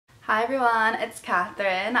Hi everyone, it's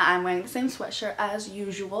Catherine. I'm wearing the same sweatshirt as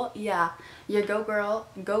usual. Yeah, go girl,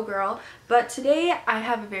 go girl. But today I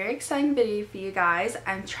have a very exciting video for you guys.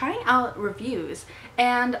 I'm trying out reviews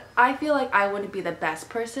and I feel like I wouldn't be the best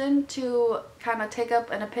person to kind of take up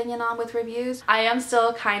an opinion on with reviews. I am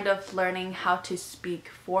still kind of learning how to speak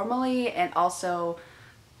formally and also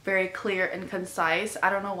very clear and concise. I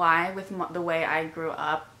don't know why, with the way I grew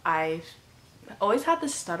up, I always had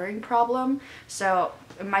this stuttering problem. So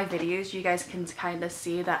in my videos you guys can kind of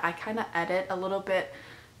see that I kind of edit a little bit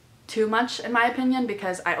too much in my opinion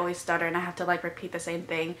because I always stutter and I have to like repeat the same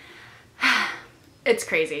thing. It's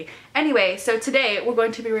crazy. Anyway, so today we're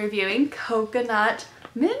going to be reviewing Coconut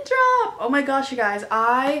Mint Drop. Oh my gosh, you guys,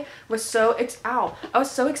 I was so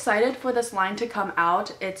excited for this line to come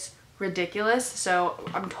out. It's ridiculous. So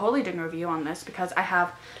I'm totally doing a review on this because I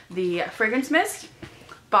have the fragrance mist,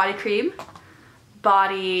 body cream,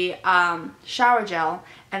 body shower gel,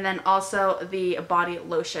 and then also the body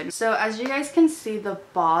lotion. So as you guys can see, the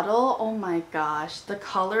bottle, oh my gosh, the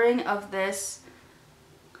coloring of this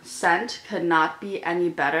scent could not be any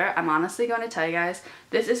better. I'm honestly going to tell you guys,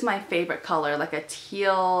 this is my favorite color, like a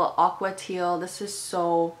teal, aqua teal. This is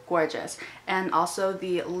so gorgeous. And also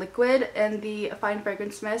the liquid in the fine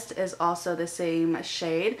fragrance mist is also the same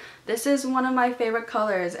shade. This is one of my favorite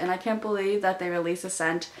colors and I can't believe that they released a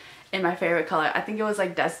scent in my favorite color. I think it was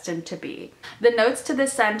like destined to be. The notes to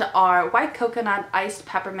this scent are white coconut, iced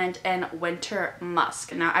peppermint, and winter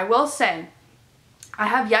musk. Now I will say, I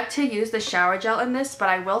have yet to use the shower gel in this, but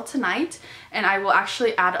I will tonight, and I will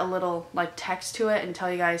actually add a little like text to it and tell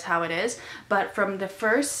you guys how it is. But from the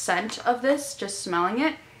first scent of this, just smelling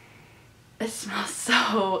it, it smells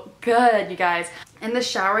so good, you guys. In the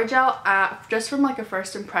shower gel, just from like a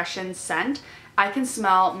first impression scent, I can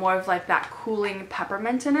smell more of like that cooling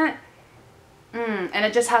peppermint in it. And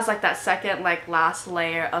it just has like that second like last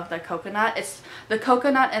layer of the coconut. It's the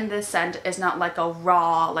coconut in this scent is not like a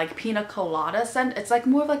raw like pina colada scent. It's like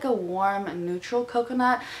more of like a warm neutral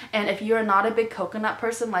coconut. And if you're not a big coconut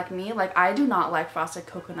person like me, like I do not like frosted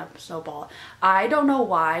coconut snowball. I don't know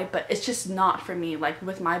why, but it's just not for me. Like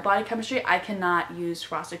with my body chemistry, I cannot use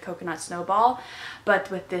frosted coconut snowball. But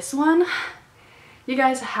with this one, you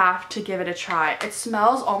guys have to give it a try. It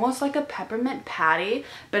smells almost like a peppermint patty,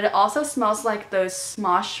 but it also smells like those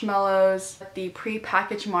marshmallows, the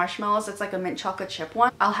pre-packaged marshmallows. It's like a mint chocolate chip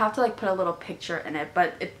one. I'll have to like put a little picture in it,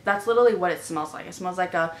 but that's literally what it smells like. It smells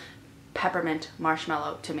like a peppermint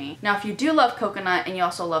marshmallow to me. Now if you do love coconut and you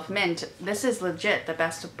also love mint, this is legit the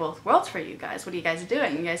best of both worlds for you guys. What are you guys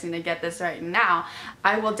doing? You guys need to get this right now.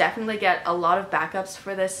 I will definitely get a lot of backups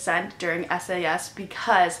for this scent during SAS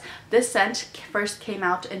because this scent first came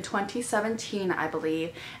out in 2017, I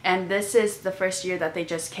believe, and this is the first year that they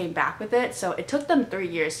just came back with it, so it took them 3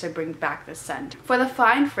 years to bring back the scent. For the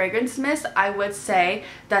fine fragrance mist, I would say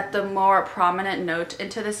that the more prominent note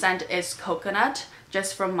into the scent is coconut,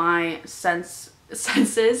 just from my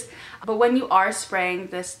senses. But when you are spraying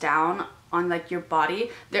this down on like your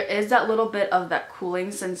body, there is that little bit of that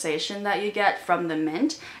cooling sensation that you get from the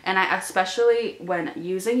mint. And I especially when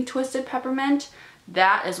using twisted peppermint,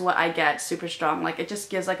 that is what I get super strong. Like it just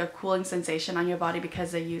gives like a cooling sensation on your body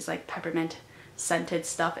because they use like peppermint scented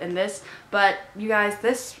stuff in this. But you guys,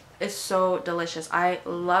 this is so delicious. I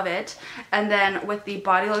love it. And then with the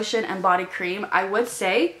body lotion and body cream, I would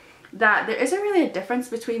say that there isn't really a difference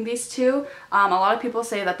between these two. A lot of people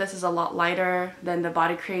say that this is a lot lighter than the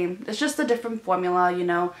body cream. It's just a different formula, you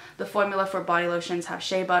know. The formula for body lotions have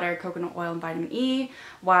shea butter, coconut oil, and vitamin E,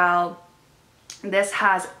 while this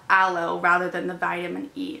has aloe rather than the vitamin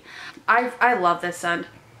E. I love this scent.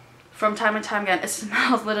 From time to time again, it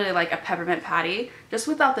smells literally like a peppermint patty, just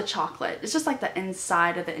without the chocolate. It's just like the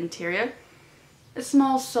inside of the interior. It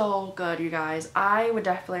smells so good, you guys. I would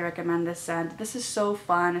definitely recommend this scent. This is so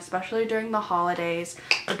fun, especially during the holidays.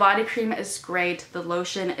 The body cream is great. The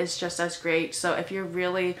lotion is just as great. So if you're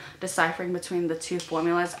really deciphering between the two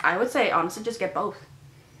formulas, I would say honestly just get both.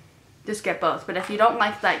 Just get both. But if you don't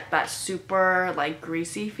like that super like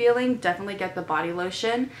greasy feeling, definitely get the body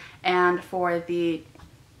lotion. And for the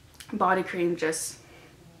body cream, just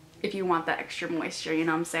if you want that extra moisture, you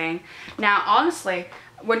know what I'm saying? Now honestly,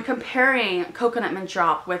 when comparing Coconut Mint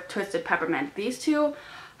Drop with Twisted Peppermint, these two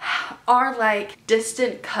are like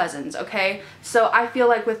distant cousins, okay? So I feel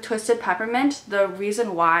like with Twisted Peppermint, the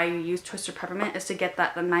reason why you use Twisted Peppermint is to get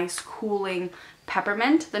the nice cooling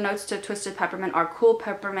peppermint. The notes to Twisted Peppermint are cool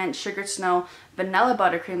peppermint, sugared snow, vanilla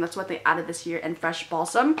buttercream, that's what they added this year, and fresh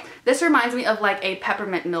balsam. This reminds me of like a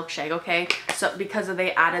peppermint milkshake, okay? So because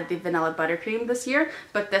they added the vanilla buttercream this year,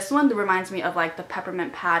 but this one reminds me of like the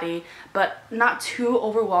peppermint patty, but not too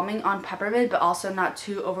overwhelming on peppermint, but also not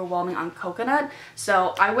too overwhelming on coconut.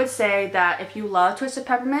 So I would say that if you love Twisted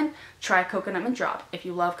Peppermint, try Coconut Mint Drop. If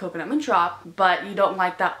you love Coconut Mint Drop, but you don't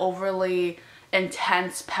like that overly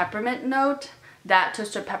intense peppermint note that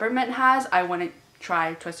Twisted Peppermint has, I wouldn't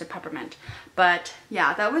try Twisted Peppermint. But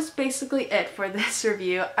yeah, that was basically it for this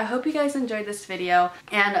review. I hope you guys enjoyed this video,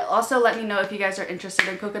 and also let me know if you guys are interested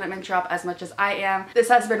in Coconut Mint Drop as much as I am. This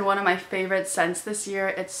has been one of my favorite scents this year.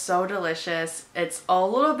 It's so delicious. It's a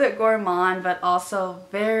little bit gourmand, but also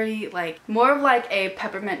very like more of like a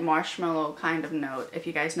peppermint marshmallow kind of note, if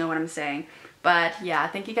you guys know what I'm saying. But yeah,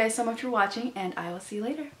 thank you guys so much for watching, and I will see you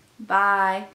later. Bye!